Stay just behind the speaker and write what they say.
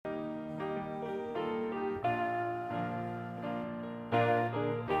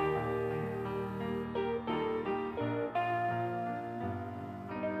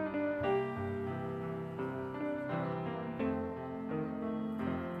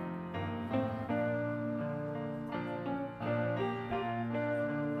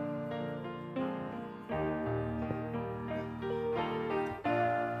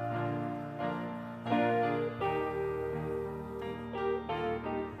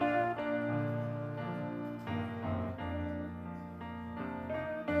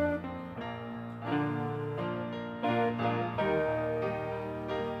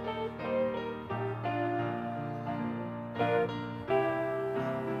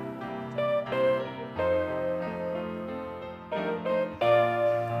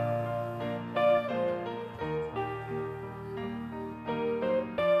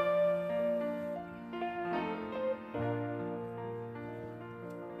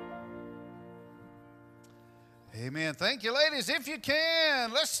Amen. Thank you, ladies. If you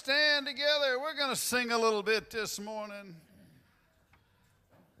can, let's stand together. We're going to sing a little bit this morning.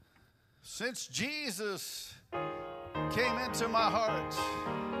 Since Jesus came into my heart,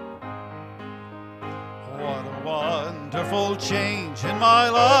 what a wonderful change in my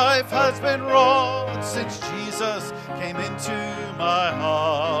life has been wrought since Jesus came into my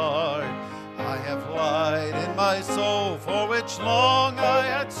heart. I have light in my soul for which long I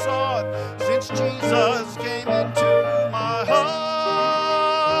had sought since Jesus came into my heart.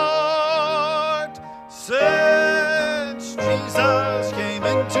 Since Jesus came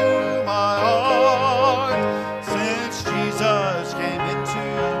into my heart. Since Jesus came into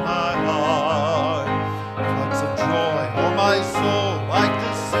my heart. Floods of joy o'er my soul like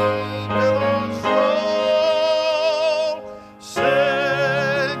the sea billows roll.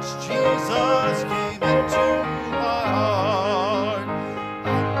 Since Jesus came into my heart,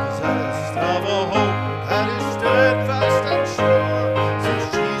 I'm possessed of a hope that is steadfast and sure. Since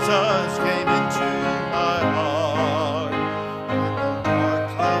Jesus came into my heart, when the dark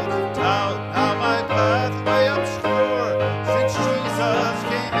clouds of doubt now my pathway obscure. Since Jesus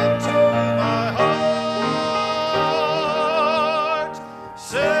came into my heart,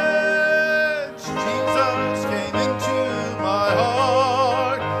 since Jesus came into my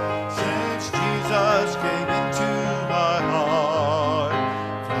heart, since Jesus came into my heart,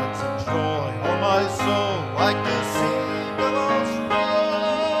 floods of joy o'er my soul like the sea billows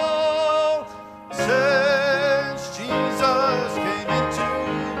roll. Since Jesus came into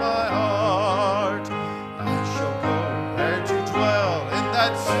my heart, I shall go there to dwell in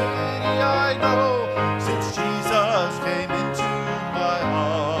that city I know. Since Jesus came into my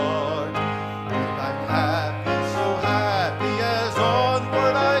heart, and I'm happy, so happy as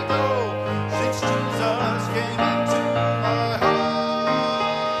onward I go. Since Jesus came into my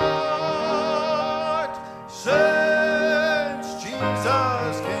heart, since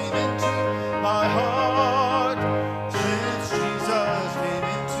Jesus came into my heart, since Jesus came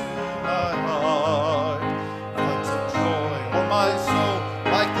into my heart, floods of joy o'er my soul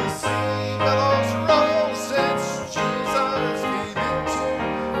like the sea billows roll. Since Jesus came into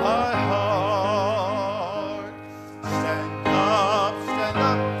my heart, stand up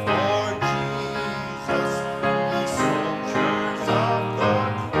for Jesus, ye soldiers of the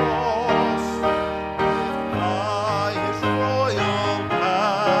cross. By his royal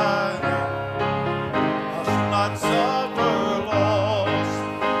banner, must not suffer loss.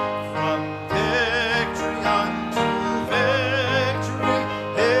 From victory unto victory,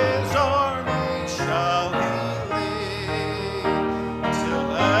 his army shall he lead, till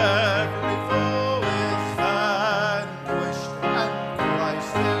every foe is vanquished and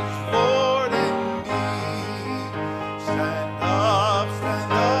Christ is Lord indeed. Stand up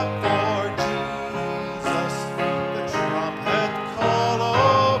for Jesus, the trumpet call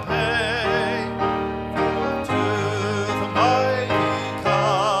obey. Forth to the mighty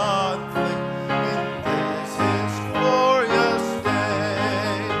conflict in this his glorious day.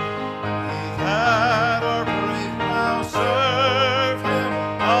 Ye that are brave now serve him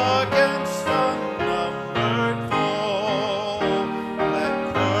against unnumbered foe. Let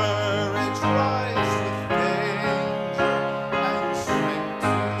courage rise with danger and strength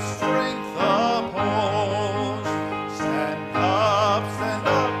to strength oppose. Stand up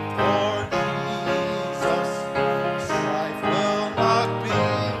for Jesus. Strife will not be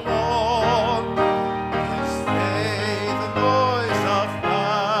long. This day the noise of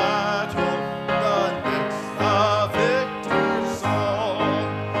battle, the next the victor's song.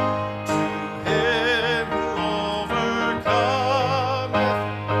 To him who overcometh,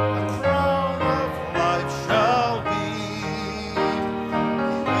 a crown of life shall be.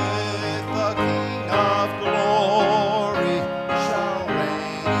 With the King of glory shall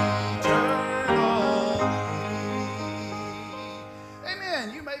reign eternally. Amen.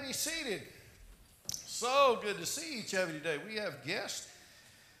 You may be seated. So good to see each of you today. We have guests.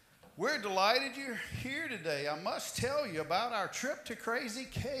 We're delighted you're here today. I must tell you about our trip to Crazy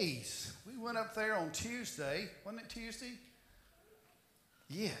K's. We went up there on Tuesday. Wasn't it Tuesday?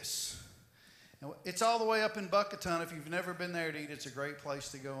 Yes. And it's all the way up in Buckatown. If you've never been there to eat, it's a great place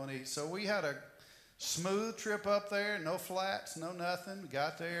to go and eat. So we had a smooth trip up there, no flats, no nothing. We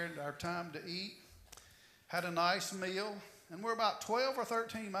got there, our time to eat, had a nice meal, and we're about 12 or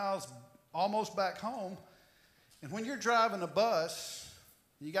 13 miles almost back home. And when you're driving a bus,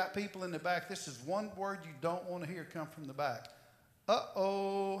 you got people in the back, this is one word you don't want to hear come from the back.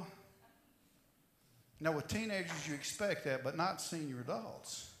 Uh-oh. Now, with teenagers, you expect that, but not senior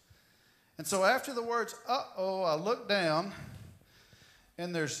adults. And so after the words, uh-oh, I look down,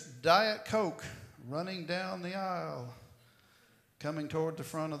 and there's Diet Coke running down the aisle, coming toward the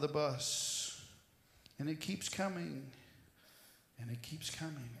front of the bus. And it keeps coming, and it keeps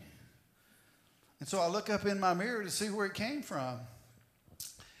coming. And so I look up in my mirror to see where it came from.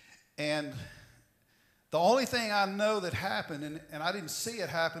 And the only thing I know that happened, and I didn't see it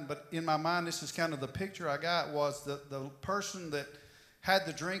happen, but in my mind, this is kind of the picture I got, was the person that had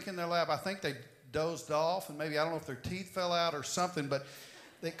the drink in their lap, I think they dozed off, and maybe, I don't know if their teeth fell out or something, but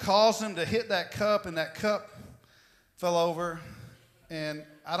it caused them to hit that cup, and that cup fell over. And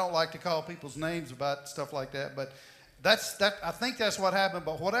I don't like to call people's names about stuff like that, but I think that's what happened.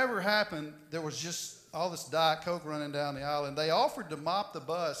 But whatever happened, there was just all this Diet Coke running down the aisle, and they offered to mop the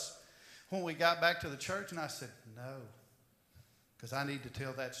bus when we got back to the church, and I said, no, because I need to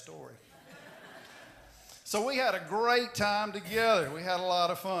tell that story. So we had a great time together. We had a lot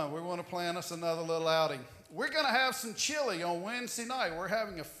of fun. We want to plan us another little outing. We're going to have some chili on Wednesday night. We're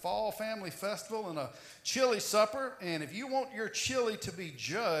having a fall family festival and a chili supper. And if you want your chili to be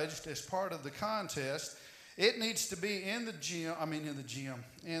judged as part of the contest, it needs to be in the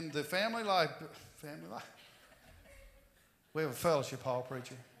family life. We have a fellowship hall,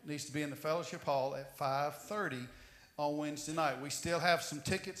 preacher. It needs to be in the fellowship hall at 5:30 on Wednesday night. We still have some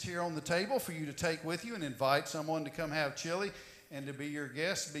tickets here on the table for you to take with you and invite someone to come have chili and to be your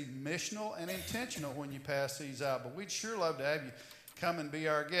guest. Be missional and intentional when you pass these out. But we'd sure love to have you come and be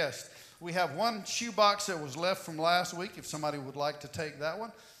our guest. We have one shoebox that was left from last week, if somebody would like to take that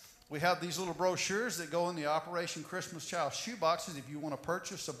one. We have these little brochures that go in the Operation Christmas Child shoeboxes. If you want to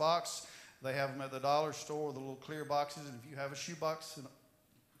purchase a box, they have them at the dollar store, the little clear boxes. And if you have a shoebox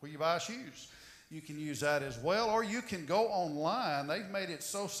where you buy shoes, you can use that as well. Or you can go online. They've made it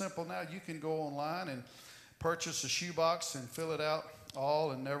so simple now. You can go online and purchase a shoebox and fill it out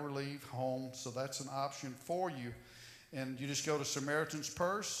all and never leave home. So that's an option for you. And you just go to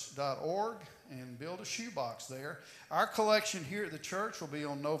SamaritansPurse.org and build a shoebox there. Our collection here at the church will be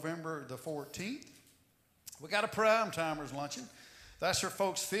on November the 14th. We got a prime timers luncheon. That's for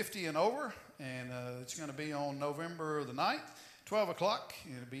folks 50 and over. And it's going to be on November the 9th. 12 o'clock,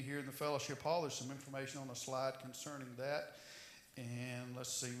 it'll be here in the fellowship hall. There's some information on the slide concerning that. And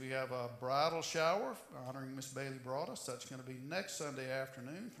let's see, we have a bridal shower honoring Miss Bailey Broadus. That's going to be next Sunday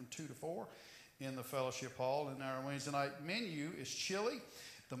afternoon from 2 to 4 in the fellowship hall. And our Wednesday night menu is chili.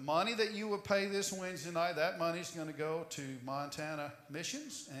 The money that you would pay this Wednesday night, that money is going to go to Montana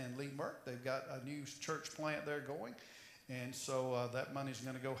Missions and Lee Merck. They've got a new church plant there going. And so that money is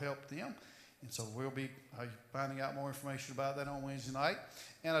going to go help them. And so we'll be finding out more information about that on Wednesday night.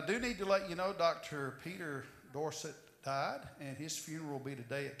 And I do need to let you know Dr. Peter Dorsett died, and his funeral will be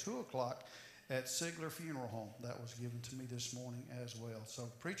today at 2 o'clock at Sigler Funeral Home. That was given to me this morning as well. So,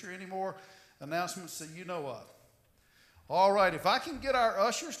 preacher, any more announcements that you know of? All right, if I can get our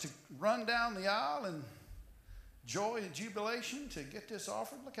ushers to run down the aisle in joy and jubilation to get this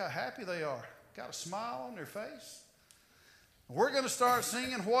offered. Look how happy they are. Got a smile on their face. We're going to start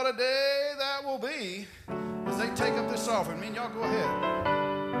singing What a Day That Will Be as they take up this offering. Me and y'all go ahead.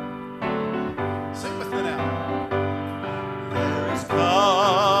 Sing with me now. There is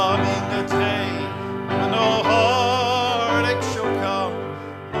coming a day when no heartache shall come,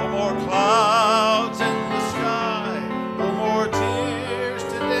 no more clouds in the sky, no more tears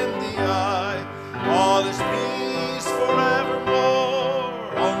to dim the eye. All is peace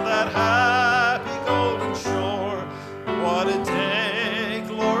forevermore on that happy golden shore. What a day,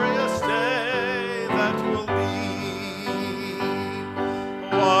 glorious day that will be.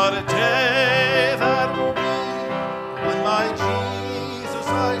 What a day that will be when my Jesus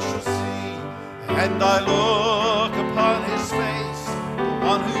I shall see, and I look upon his face, the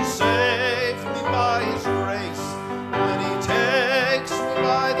one who saved me by his grace, when he takes me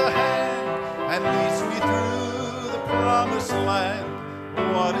by the hand and leads me through the promised land.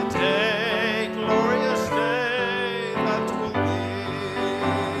 What a day, glorious day that will be.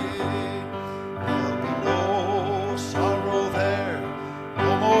 There'll be no sorrow there, no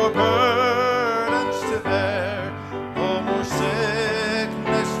more burdens to bear, no more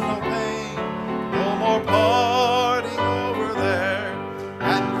sickness, no pain, no more parting over there,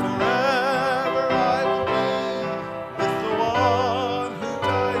 and forever I will be with the one who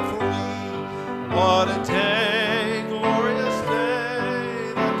died for me. What a day, glorious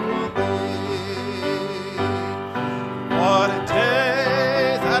day that will be. What a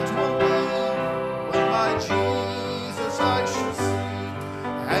day that will be when my Jesus I shall see,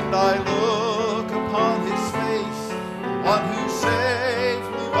 and I look upon his face, the one who saved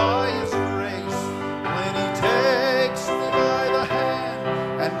me by his grace, when he takes me by the hand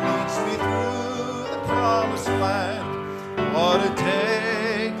and leads me through the promised land. What a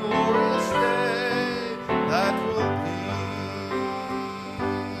day, glorious day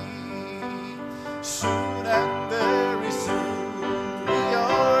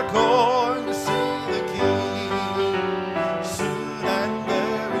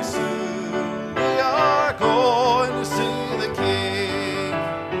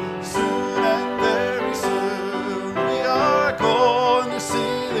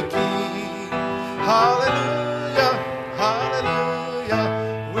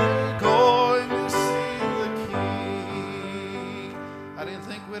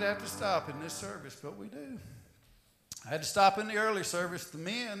stop in this service, but we do. I had to stop in the early service. The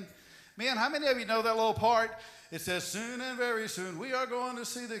men, how many of you know that little part? It says, soon and very soon we are going to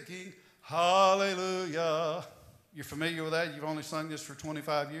see the King. Hallelujah. You're familiar with that? You've only sung this for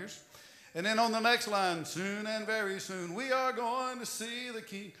 25 years. And then on the next line, soon and very soon we are going to see the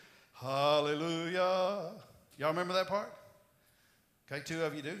King. Hallelujah. Y'all remember that part? Okay, 2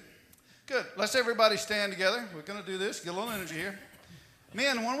 of you do. Good. Let's everybody stand together. We're going to do this. Get a little energy here.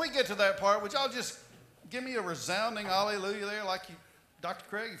 Men, when we get to that part, would y'all just give me a resounding hallelujah there, like you, Dr.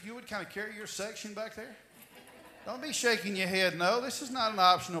 Craig, if you would kind of carry your section back there? Don't be shaking your head. No, this is not an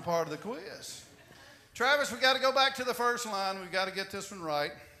optional part of the quiz. Travis, we got to go back to the first line. We've got to get this one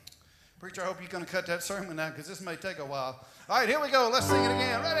right. Preacher, I hope you're going to cut that sermon out because this may take a while. All right, here we go. Let's sing it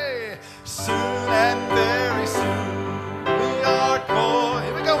again. Ready? Soon and very soon we are going.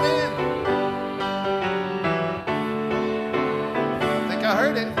 Here we go, men. I think I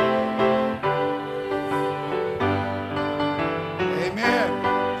heard it. Amen.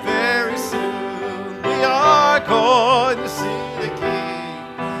 Very soon we are going to see the King.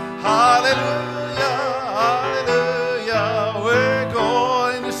 Hallelujah.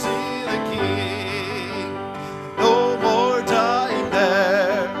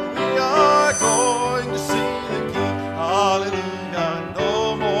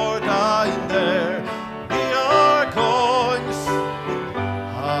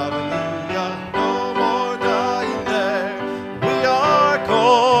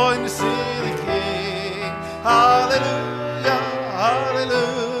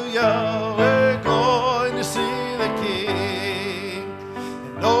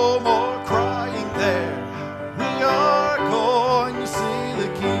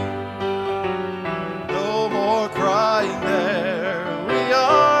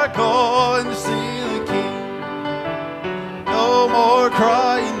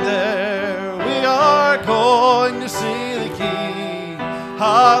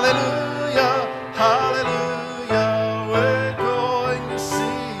 Hallelujah, hallelujah, we're going to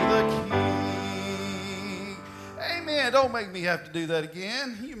see the King. Amen. Don't make me have to do that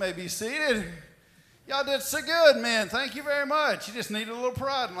again. You may be seated. Y'all did so good, man. Thank you very much. You just need a little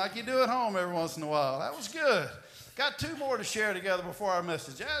prodding like you do at home every once in a while. That was good. Got 2 more to share together before our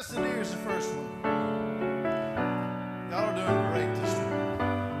message. Addison, here's the first one. Y'all are doing great this morning.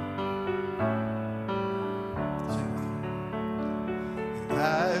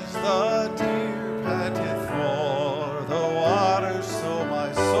 As the deer panteth for the waters, so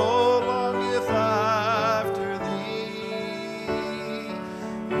my soul longeth after thee.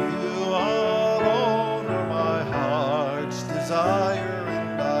 You alone are my heart's desire,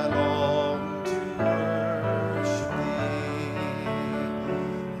 and I long to worship thee.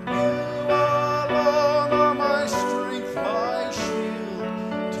 You alone are my strength, my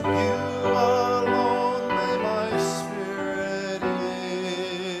shield. To you alone may my spirit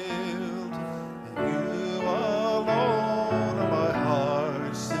yield. You alone are my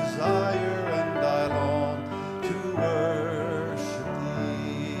heart's desire, and I long to worship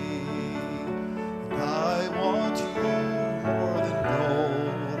thee. And I want you more than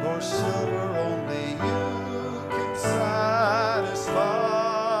gold or silver, only you can satisfy.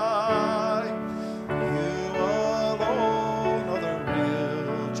 You alone are the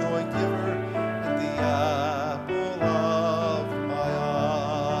real joy giver and the apple of my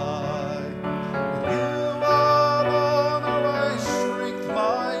eye. You alone are my strength,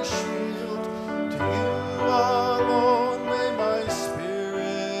 my shield. To you alone may my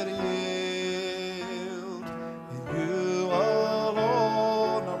spirit yield. And you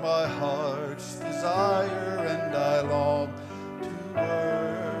alone are my heart's desire, and I long to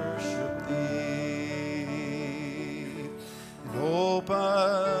worship thee. And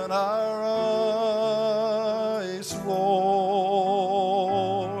open our eyes, Lord.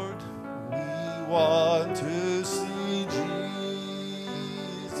 We want to see Jesus,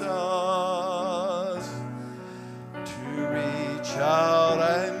 to reach out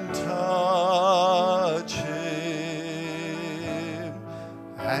and touch him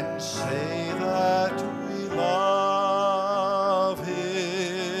and say that we love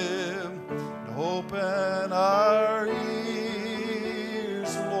him. And open our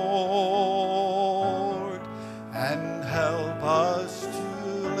ears, Lord, and help us to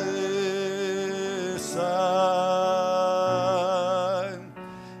listen.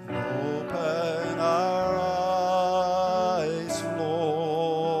 Open our eyes,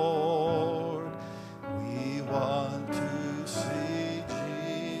 Lord. We want to see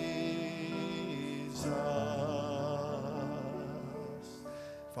Jesus.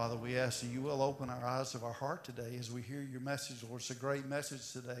 Father, we ask that you will open our eyes of our heart today as we hear your message, Lord. It's a great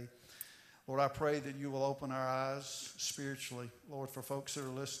message today. Lord, I pray that you will open our eyes spiritually. Lord, for folks that are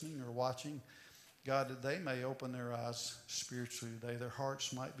listening or watching, God, that they may open their eyes spiritually today. Their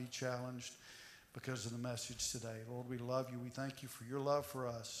hearts might be challenged because of the message today. Lord, we love you. We thank you for your love for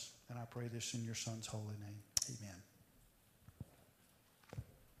us. And I pray this in your Son's holy name. Amen.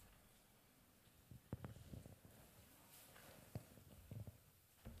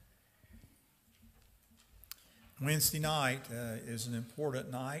 Wednesday night is an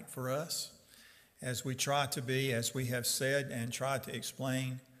important night for us as we try to be, as we have said and tried to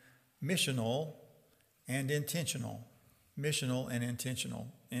explain, missional and intentional. Missional and intentional.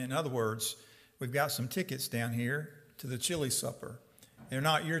 In other words, we've got some tickets down here to the chili supper. They're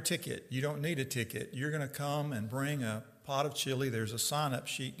not your ticket. You don't need a ticket. You're going to come and bring a pot of chili. There's a sign-up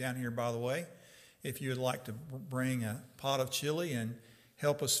sheet down here, by the way, if you would like to bring a pot of chili and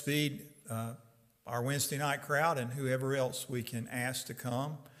help us feed our Wednesday night crowd and whoever else we can ask to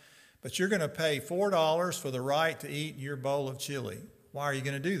come. But you're going to pay $4 for the right to eat your bowl of chili. Why are you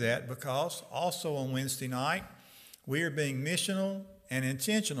going to do that? Because also on Wednesday night, we are being missional and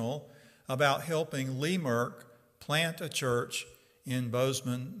intentional about helping Lee Merck plant a church in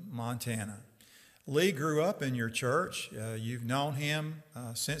Bozeman, Montana. Lee grew up in your church. You've known him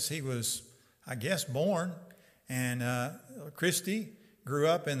since he was, I guess, born. And Christy grew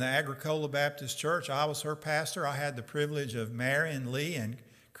up in the Agricola Baptist Church. I was her pastor. I had the privilege of marrying Lee and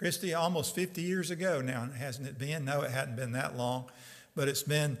Christy almost 50 years ago now, hasn't it been? No, it hadn't been that long, but it's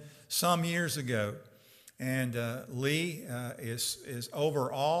been some years ago. And Lee is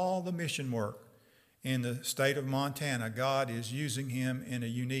over all the mission work in the state of Montana. God is using him in a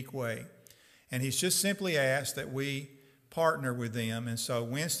unique way. And he's just simply asked that we partner with them. And so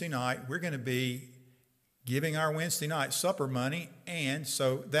Wednesday night, we're going to be giving our Wednesday night supper money. And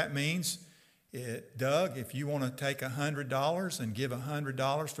so that means, Doug, if you want to take $100 and give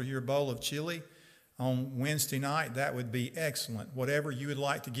 $100 for your bowl of chili on Wednesday night, that would be excellent. Whatever you would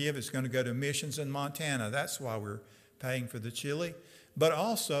like to give is going to go to missions in Montana. That's why we're paying for the chili. But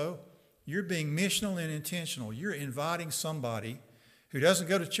also, you're being missional and intentional. You're inviting somebody who doesn't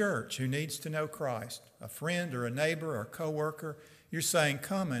go to church, who needs to know Christ, a friend or a neighbor or a coworker. You're saying,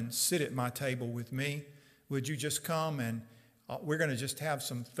 come and sit at my table with me. Would you just come and we're going to just have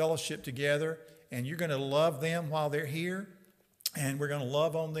some fellowship together, and you're going to love them while they're here, and we're going to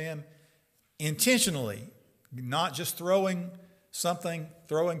love on them intentionally, not just throwing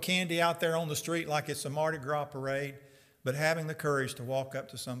candy out there on the street like it's a Mardi Gras parade, but having the courage to walk up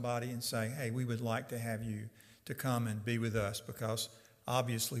to somebody and say, hey, we would like to have you to come and be with us because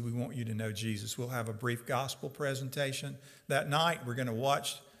obviously we want you to know Jesus. We'll have a brief gospel presentation that night. We're going to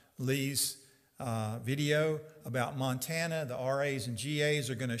watch Lee's video about Montana. The RAs and GAs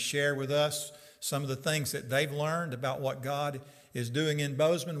are going to share with us some of the things that they've learned about what God is doing in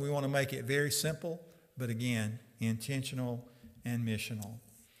Bozeman. We want to make it very simple, but again, intentional and missional.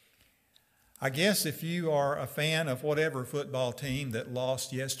 I guess if you are a fan of whatever football team that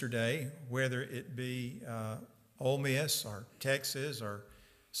lost yesterday, whether it be Ole Miss or Texas or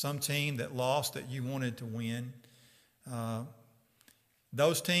some team that lost that you wanted to win,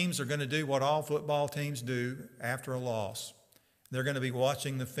 those teams are going to do what all football teams do after a loss. They're going to be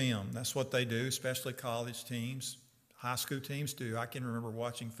watching the film. That's what they do, especially college teams. High school teams do. I can remember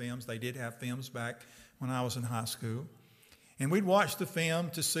watching films. They did have films back when I was in high school. And we'd watch the film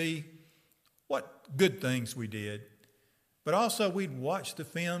to see what good things we did. But also we'd watch the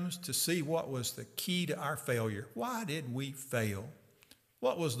films to see what was the key to our failure. Why did we fail?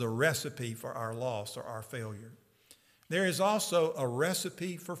 What was the recipe for our loss or our failure? There is also a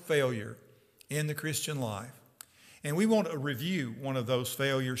recipe for failure in the Christian life. And we want to review one of those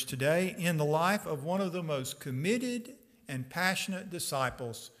failures today in the life of one of the most committed and passionate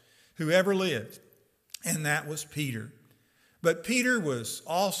disciples who ever lived, and that was Peter. But Peter was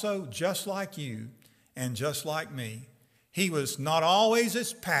also just like you and just like me. He was not always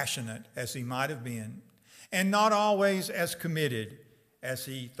as passionate as he might have been, and not always as committed as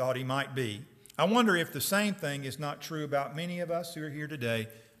he thought he might be. I wonder if the same thing is not true about many of us who are here today.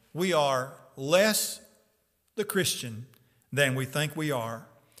 We are less the Christian than we think we are.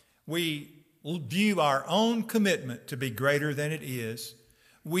 We view our own commitment to be greater than it is.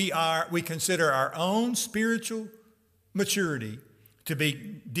 We consider our own spiritual maturity to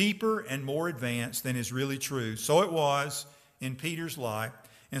be deeper and more advanced than is really true. So it was in Peter's life.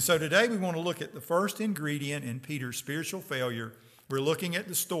 And so today we want to look at the first ingredient in Peter's spiritual failure. We're looking at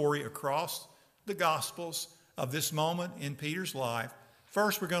the story across the Gospels of this moment in Peter's life.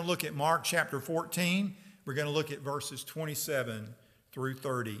 First, we're going to look at Mark chapter 14. We're going to look at verses 27 through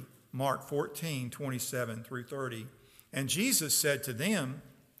 30. Mark 14, 27 through 30. And Jesus said to them,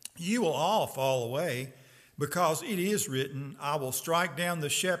 You will all fall away, because it is written, I will strike down the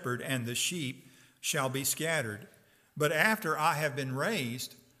shepherd, and the sheep shall be scattered. But after I have been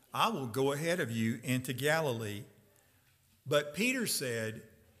raised, I will go ahead of you into Galilee. But Peter said,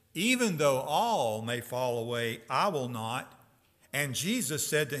 even though all may fall away, I will not. And Jesus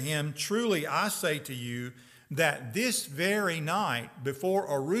said to him, truly I say to you, that this very night, before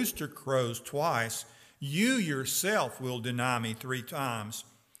a rooster crows twice, you yourself will deny me 3 times.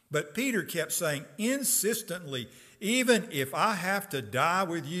 But Peter kept saying insistently, even if I have to die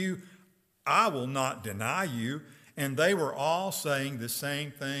with you, I will not deny you. And they were all saying the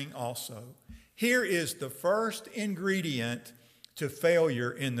same thing also. Here is the first ingredient to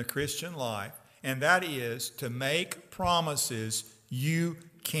failure in the Christian life, and that is to make promises you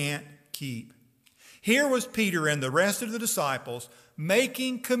can't keep. Here was Peter and the rest of the disciples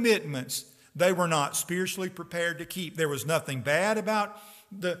making commitments they were not spiritually prepared to keep. There was nothing bad about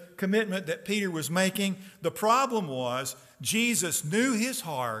the commitment that Peter was making. The problem was Jesus knew his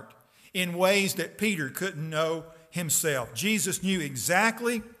heart in ways that Peter couldn't know himself. Jesus knew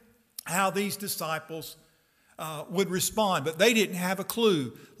exactly how these disciples would respond, but they didn't have a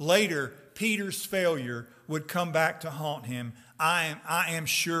clue. Later, Peter's failure would come back to haunt him. I am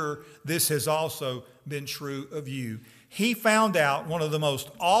sure this has also been true of you. He found out one of the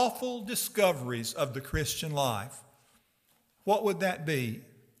most awful discoveries of the Christian life. What would that be,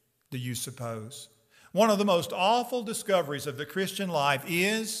 do you suppose? One of the most awful discoveries of the Christian life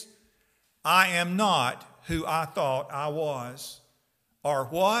is, I am not who I thought I was, or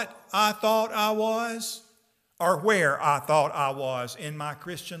what I thought I was, or where I thought I was in my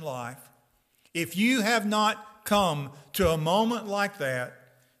Christian life. If you have not come to a moment like that,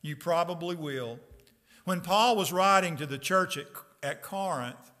 you probably will. When Paul was writing to the church at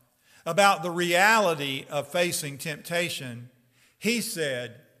Corinth about the reality of facing temptation, he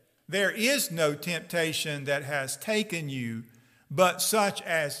said, there is no temptation that has taken you, but such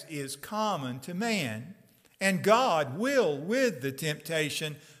as is common to man. And God will, with the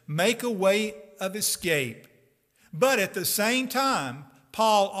temptation, make a way of escape. But at the same time,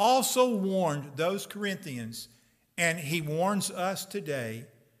 Paul also warned those Corinthians, and he warns us today,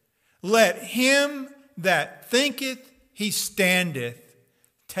 let him that thinketh he standeth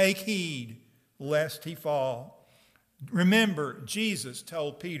take heed lest he fall. Remember, Jesus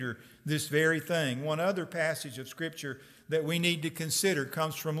told Peter this very thing. One other passage of Scripture that we need to consider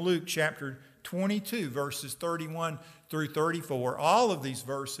comes from Luke chapter 22, verses 31 through 34. All of these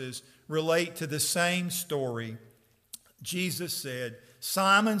verses relate to the same story. Jesus said,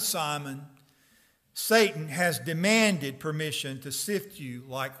 Simon, Simon, Satan has demanded permission to sift you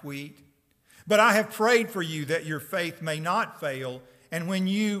like wheat. But I have prayed for you that your faith may not fail, and when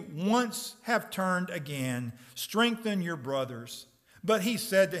you once have turned again, strengthen your brothers. But he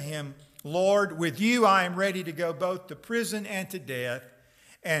said to him, Lord, with you I am ready to go both to prison and to death.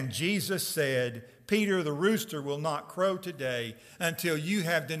 And Jesus said, Peter, the rooster will not crow today until you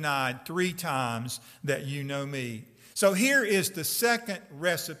have denied 3 times that you know me. So here is the second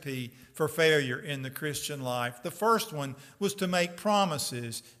recipe for failure in the Christian life. The first one was to make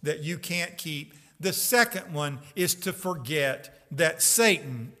promises that you can't keep. The second one is to forget that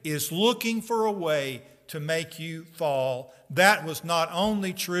Satan is looking for a way to make you fall. That was not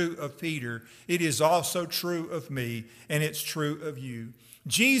only true of Peter, it is also true of me, and it's true of you.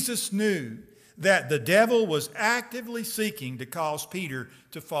 Jesus knew that the devil was actively seeking to cause Peter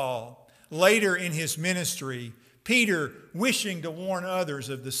to fall. Later in his ministry, Peter, wishing to warn others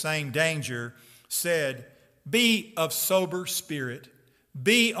of the same danger, said, be of sober spirit.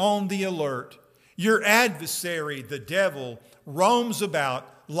 Be on the alert. Your adversary, the devil, roams about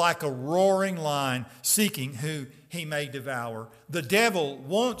like a roaring lion, seeking who he may devour. The devil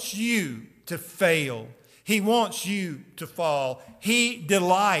wants you to fail. He wants you to fall. He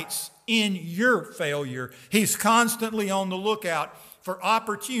delights in your failure. He's constantly on the lookout for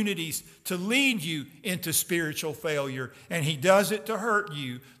opportunities to lead you into spiritual failure, and he does it to hurt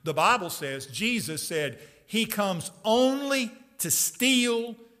you. The Bible says, Jesus said, he comes only to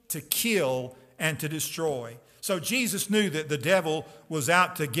steal, to kill, and to destroy. So Jesus knew that the devil was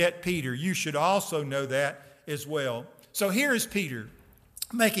out to get Peter. You should also know that as well. So here is Peter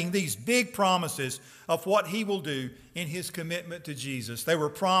making these big promises of what he will do in his commitment to Jesus. They were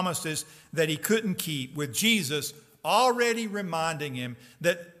promises that he couldn't keep, with Jesus already reminding him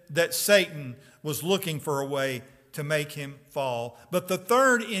that Satan was looking for a way to make him fall. But the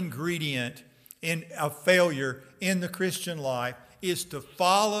third ingredient of failure in the Christian life is to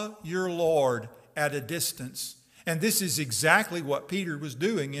follow your Lord at a distance. And this is exactly what Peter was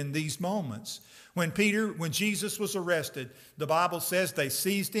doing in these moments. When Jesus was arrested, the Bible says they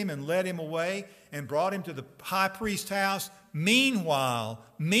seized him and led him away and brought him to the high priest's house. Meanwhile,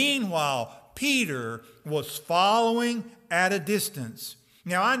 Peter was following at a distance.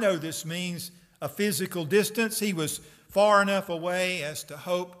 Now, I know this means a physical distance. He was far enough away as to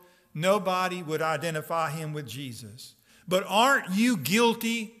hope nobody would identify him with Jesus. But aren't you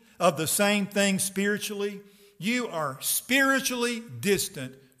guilty of the same thing spiritually? You are spiritually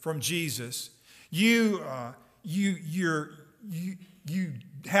distant from Jesus. You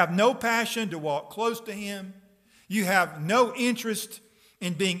have no passion to walk close to him. You have no interest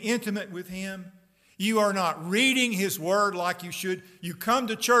in being intimate with him. You are not reading his word like you should. You come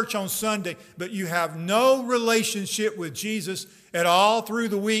to church on Sunday, but you have no relationship with Jesus at all through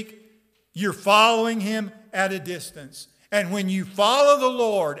the week. You're following him at a distance. And when you follow the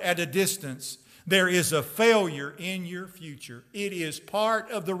Lord at a distance, there is a failure in your future. It is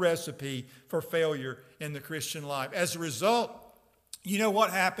part of the recipe for failure in the Christian life. As a result, you know what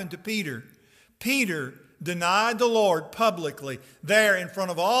happened to Peter? Peter denied the Lord publicly there in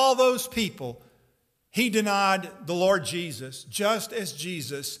front of all those people. He denied the Lord Jesus just as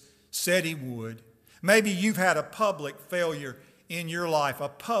Jesus said he would. Maybe you've had a public failure in your life, a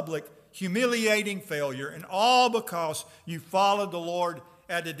public humiliating failure, and all because you followed the Lord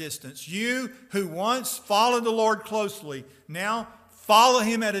at a distance. You who once followed the Lord closely, now follow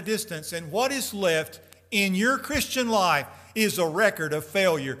him at a distance. And what is left in your Christian life is a record of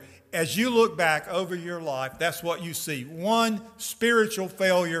failure. As you look back over your life, that's what you see. One spiritual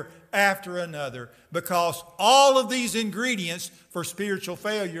failure after another, because all of these ingredients for spiritual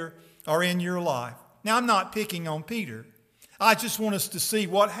failure are in your life. Now, I'm not picking on Peter. I just want us to see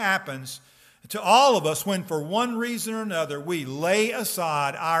what happens to all of us when, for one reason or another, we lay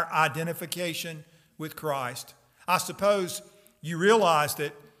aside our identification with Christ. I suppose you realize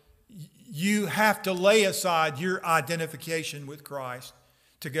that you have to lay aside your identification with Christ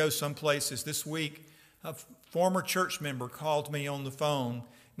to go some places. This week, a former church member called me on the phone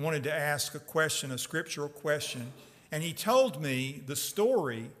and wanted to ask a question, a scriptural question. And he told me the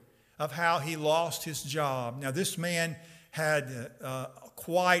story of how he lost his job. Now, this man had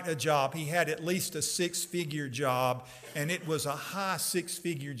quite a job. He had at least a six-figure job, and it was a high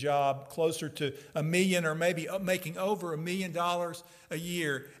six-figure job, closer to $1 million or maybe making over $1 million a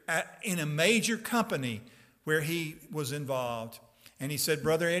year in a major company where he was involved. And he said,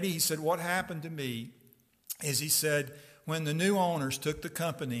 Brother Eddie, he said, what happened to me is, he said, when the new owners took the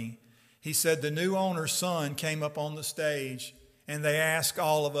company, he said the new owner's son came up on the stage and they asked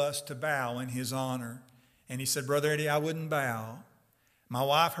all of us to bow in his honor. And he said, Brother Eddie, I wouldn't bow. My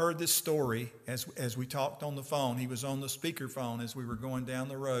wife heard this story as we talked on the phone. He was on the speakerphone as we were going down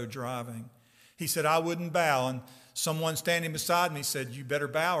the road driving. He said, I wouldn't bow. And someone standing beside me said, you better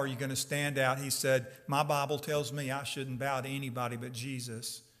bow or you're going to stand out. He said, my Bible tells me I shouldn't bow to anybody but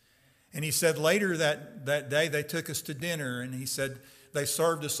Jesus. And he said later that day they took us to dinner, and he said they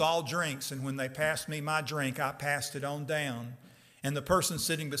served us all drinks, and when they passed me my drink, I passed it on down. And the person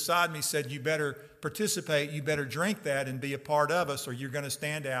sitting beside me said, you better participate, you better drink that and be a part of us or you're going to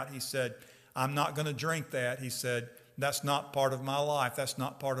stand out. He said, I'm not going to drink that. He said, that's not part of my life. That's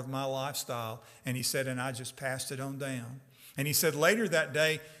not part of my lifestyle. And he said, and I just passed it on down. And he said later that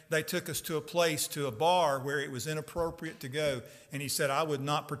day, they took us to a bar where it was inappropriate to go. And he said, I would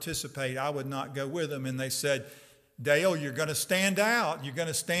not participate. I would not go with them. And they said, Dale, you're going to stand out. You're going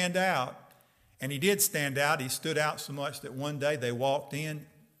to stand out. And he did stand out. He stood out so much that one day they walked in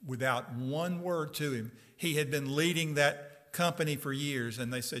without one word to him. He had been leading that company for years,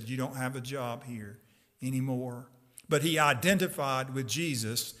 and they said, you don't have a job here anymore. But he identified with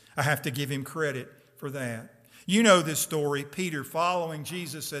Jesus. I have to give him credit for that. You know this story, Peter following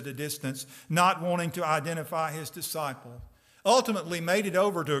Jesus at a distance, not wanting to identify his disciple, ultimately made it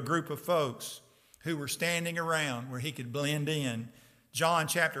over to a group of folks who were standing around where he could blend in. John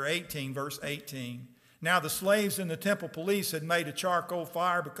chapter 18, verse 18. Now the slaves in the temple police had made a charcoal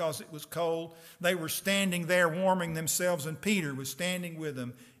fire because it was cold. They were standing there warming themselves, and Peter was standing with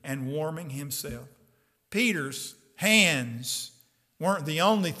them and warming himself. Peter's hands weren't the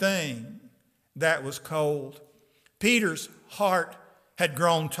only thing that was cold. Peter's heart had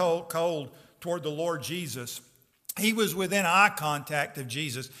grown cold toward the Lord Jesus. He was within eye contact of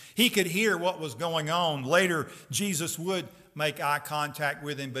Jesus. He could hear what was going on. Later, Jesus would make eye contact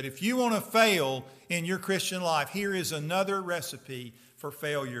with him. But if you want to fail in your Christian life, here is another recipe for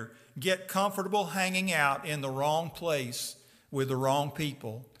failure. Get comfortable hanging out in the wrong place with the wrong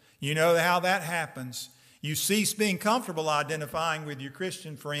people. You know how that happens. You cease being comfortable identifying with your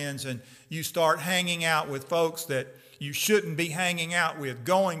Christian friends, and you start hanging out with folks that you shouldn't be hanging out with,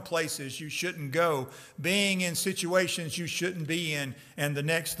 going places you shouldn't go, being in situations you shouldn't be in, and the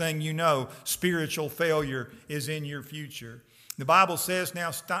next thing you know, spiritual failure is in your future. The Bible says now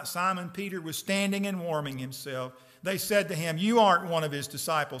Simon Peter was standing and warming himself. They said to him, "You aren't one of his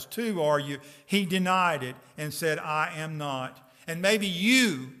disciples too, are you?" He denied it and said, "I am not." And maybe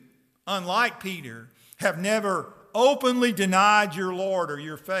you, unlike Peter, have never openly denied your Lord or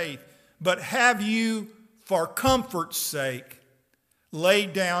your faith, but have you, for comfort's sake,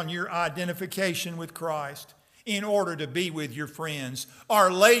 laid down your identification with Christ in order to be with your friends,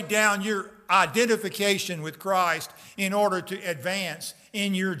 or laid down your identification with Christ in order to advance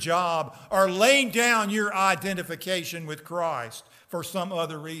in your job, or laid down your identification with Christ for some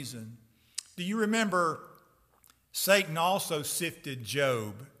other reason? Do you remember Satan also sifted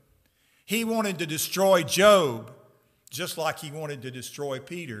Job? He wanted to destroy Job just like he wanted to destroy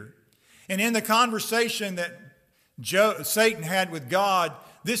Peter. And in the conversation that Satan had with God,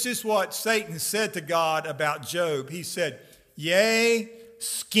 this is what Satan said to God about Job. He said, "Yea,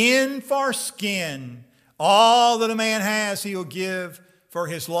 skin for skin, all that a man has he'll give for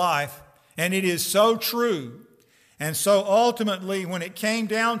his life." And it is so true. And so ultimately, when it came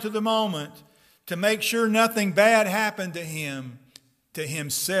down to the moment to make sure nothing bad happened to him, to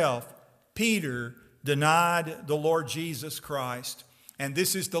himself, Peter denied the Lord Jesus Christ. And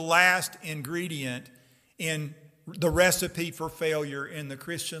this is the last ingredient in the recipe for failure in the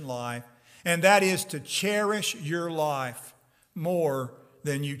Christian life. And that is to cherish your life more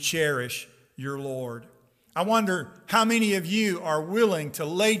than you cherish your Lord. I wonder how many of you are willing to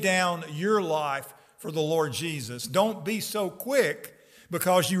lay down your life for the Lord Jesus. Don't be so quick,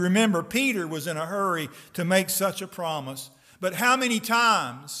 because you remember Peter was in a hurry to make such a promise. But how many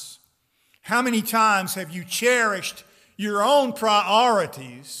times have you cherished your own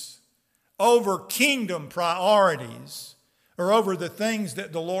priorities over kingdom priorities, or over the things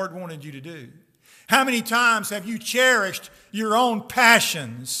that the Lord wanted you to do? How many times have you cherished your own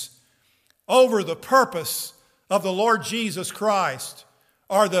passions over the purpose of the Lord Jesus Christ,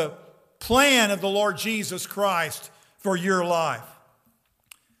 or the plan of the Lord Jesus Christ for your life?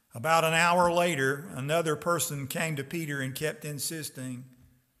 About an hour later, another person came to Peter and kept insisting,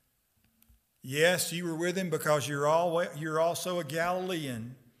 "Yes, you were with him because you're also a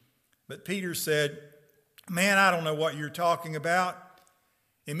Galilean." But Peter said, "Man, I don't know what you're talking about."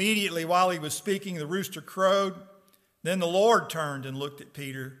 Immediately while he was speaking, the rooster crowed. Then the Lord turned and looked at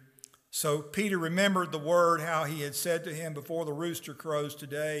Peter. So Peter remembered the word, how he had said to him, "Before the rooster crows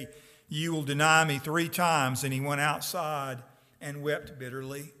today, you will deny me 3 times." And he went outside and wept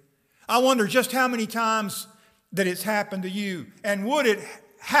bitterly. I wonder just how many times that it's happened to you. And would it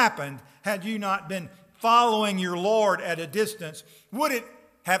happened had you not been following your Lord at a distance? Would it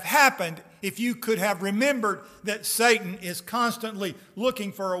have happened if you could have remembered that Satan is constantly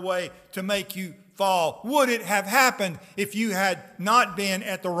looking for a way to make you fall? Would it have happened if you had not been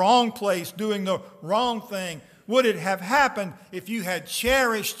at the wrong place doing the wrong thing? Would it have happened if you had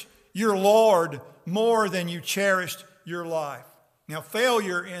cherished your Lord more than you cherished your life? Now,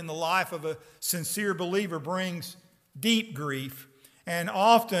 failure in the life of a sincere believer brings deep grief, and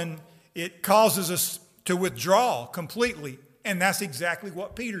often it causes us to withdraw completely. And that's exactly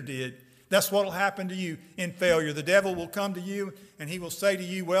what Peter did. That's what will happen to you in failure. The devil will come to you and he will say to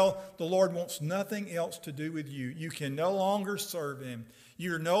you, "Well, the Lord wants nothing else to do with you. You can no longer serve him.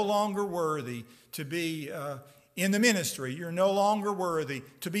 You're no longer worthy to be in the ministry. You're no longer worthy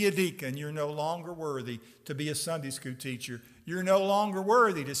to be a deacon. You're no longer worthy to be a Sunday school teacher. You're no longer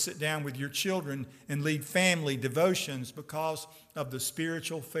worthy to sit down with your children and lead family devotions because of the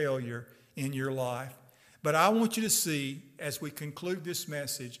spiritual failure in your life." But I want you to see, as we conclude this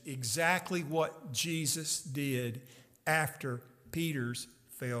message, exactly what Jesus did after Peter's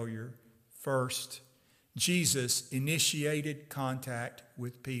failure. First, Jesus initiated contact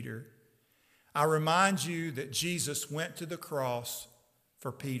with Peter. I remind you that Jesus went to the cross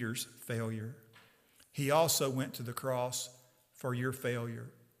for Peter's failure. He also went to the cross for your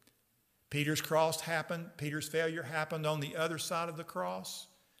failure. Peter's failure happened on the other side of the cross.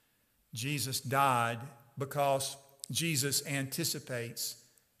 Jesus died because Jesus anticipates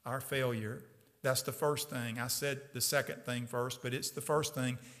our failure. That's the first thing. I said the second thing first, but it's the first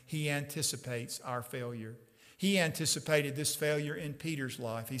thing. He anticipates our failure. He anticipated this failure in Peter's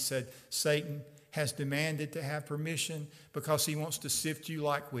life. He said, "Satan has demanded to have permission because he wants to sift you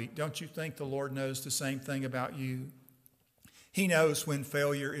like wheat." Don't you think the Lord knows the same thing about you? He knows when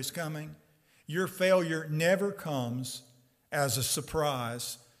failure is coming. Your failure never comes as a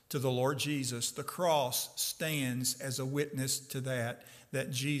surprise to the Lord Jesus. The cross stands as a witness to that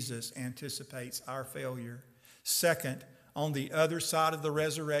Jesus anticipates our failure. Second, on the other side of the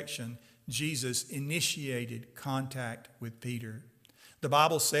resurrection, Jesus initiated contact with Peter. The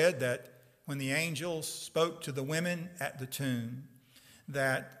Bible said that when the angels spoke to the women at the tomb,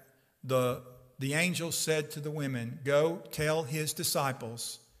 that the angel said to the women, "Go tell his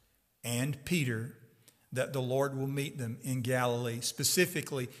disciples and Peter that the Lord will meet them in Galilee."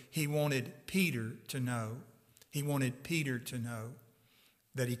 Specifically, he wanted Peter to know. He wanted Peter to know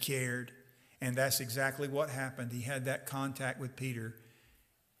that he cared. And that's exactly what happened. He had that contact with Peter.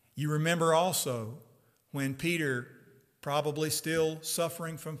 You remember also when Peter, probably still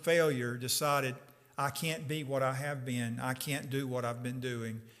suffering from failure, decided, I can't be what I have been. I can't do what I've been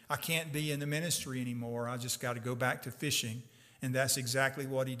doing. I can't be in the ministry anymore. I just got to go back to fishing. And that's exactly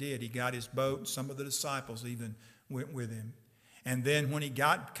what he did. He got his boat, and some of the disciples even went with him. And then when he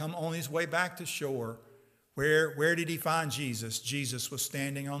come on his way back to shore, where did he find Jesus? Jesus was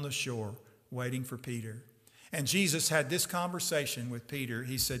standing on the shore waiting for Peter. And Jesus had this conversation with Peter.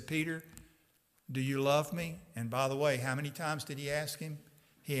 He said, "Peter, do you love me?" And by the way, how many times did he ask him?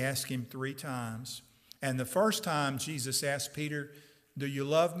 He asked him 3 times. And the first time Jesus asked Peter, "Do you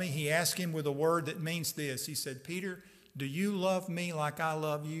love me?" he asked him with a word that means this. He said, "Peter, do you love me like I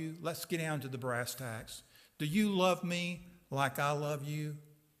love you?" Let's get down to the brass tacks. Do you love me like I love you?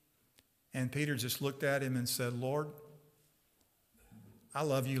 And Peter just looked at him and said, "Lord, I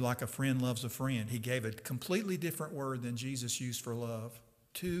love you like a friend loves a friend." He gave a completely different word than Jesus used for love.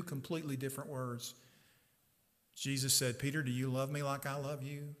 2 completely different words. Jesus said, "Peter, do you love me like I love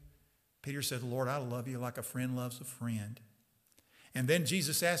you?" Peter said, "Lord, I love you like a friend loves a friend." And then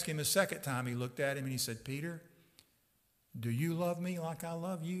Jesus asked him a second time. He looked at him and he said, "Peter, do you love me like I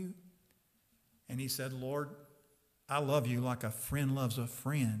love you?" And he said, "Lord, I love you like a friend loves a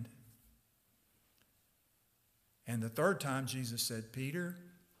friend." And the third time Jesus said, "Peter,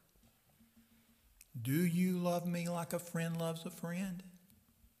 do you love me like a friend loves a friend?"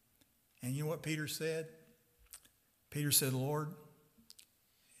 And you know what Peter said? Peter said, "Lord,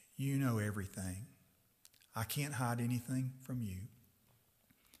 you know everything. I can't hide anything from you.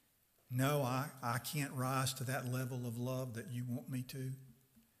 No, I can't rise to that level of love that you want me to.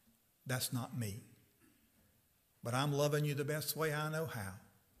 That's not me. But I'm loving you the best way I know how.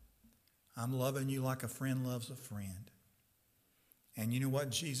 I'm loving you like a friend loves a friend." And you know what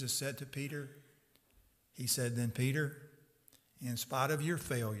Jesus said to Peter? He said, "Then Peter, in spite of your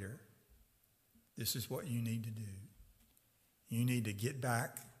failure, this is what you need to do. You need to get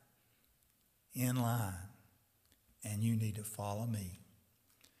back in line and you need to follow me."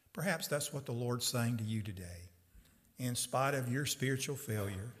 Perhaps that's what the Lord's saying to you today. In spite of your spiritual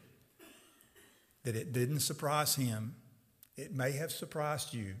failure, that it didn't surprise him. It may have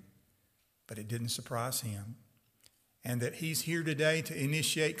surprised you, but it didn't surprise him. And that he's here today to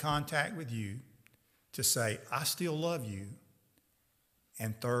initiate contact with you, to say, "I still love you."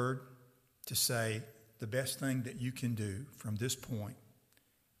 And third, to say, the best thing that you can do from this point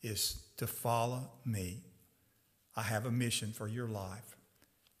is to follow me. I have a mission for your life.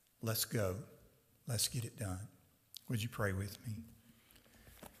 Let's go. Let's get it done. Would you pray with me?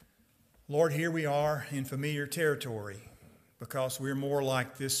 Lord, here we are in familiar territory because we're more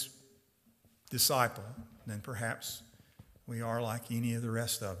like this disciple than perhaps we are like any of the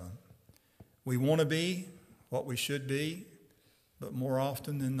rest of them. We want to be what we should be, but more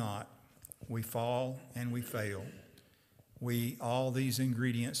often than not, we fall and we fail. All these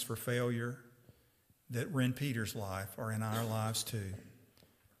ingredients for failure that were in Peter's life are in our lives too.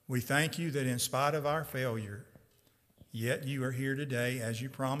 We thank you that in spite of our failure, yet you are here today as you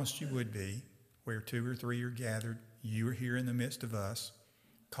promised you would be, where 2 or 3 are gathered. You are here in the midst of us,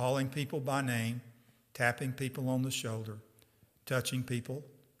 calling people by name, tapping people on the shoulder, touching people,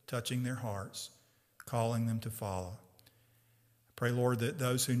 touching their hearts, calling them to follow. I pray, Lord, that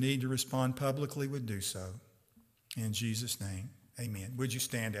those who need to respond publicly would do so. In Jesus' name, amen. Would you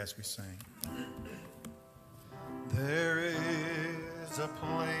stand as we sing? There is a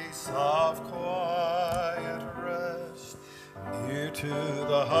place of quiet rest near to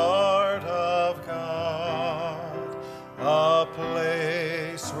the heart of God, a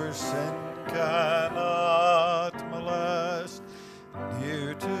place where sin cannot molest,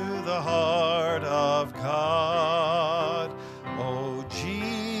 near to the heart of God. O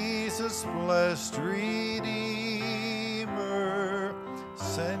Jesus, blessed Redeemer,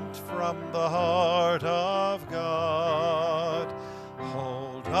 sent from the heart of God,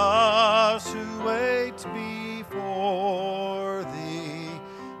 hold us who wait before thee,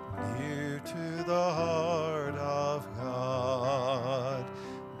 near to the heart of God.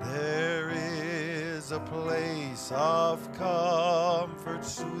 is a place of comfort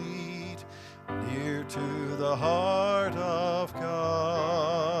sweet, near to the heart of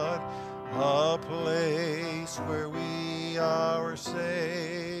God, a place where we our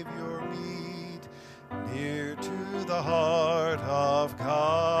Savior meet, near to the heart of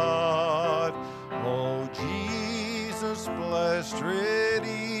God. O Jesus, blessed Redeemer,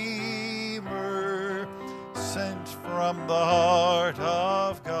 sent from the heart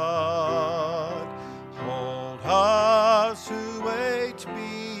of God, hold us who wait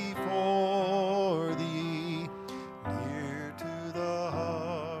before thee, near to the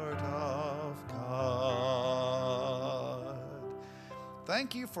heart of God.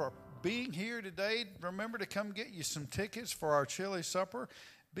 Thank you for being here today. Remember to come get you some tickets for our chili supper.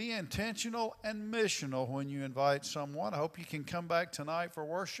 Be intentional and missional when you invite someone. I hope you can come back tonight for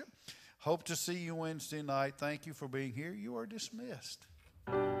worship. Hope to see you Wednesday night. Thank you for being here. You are dismissed.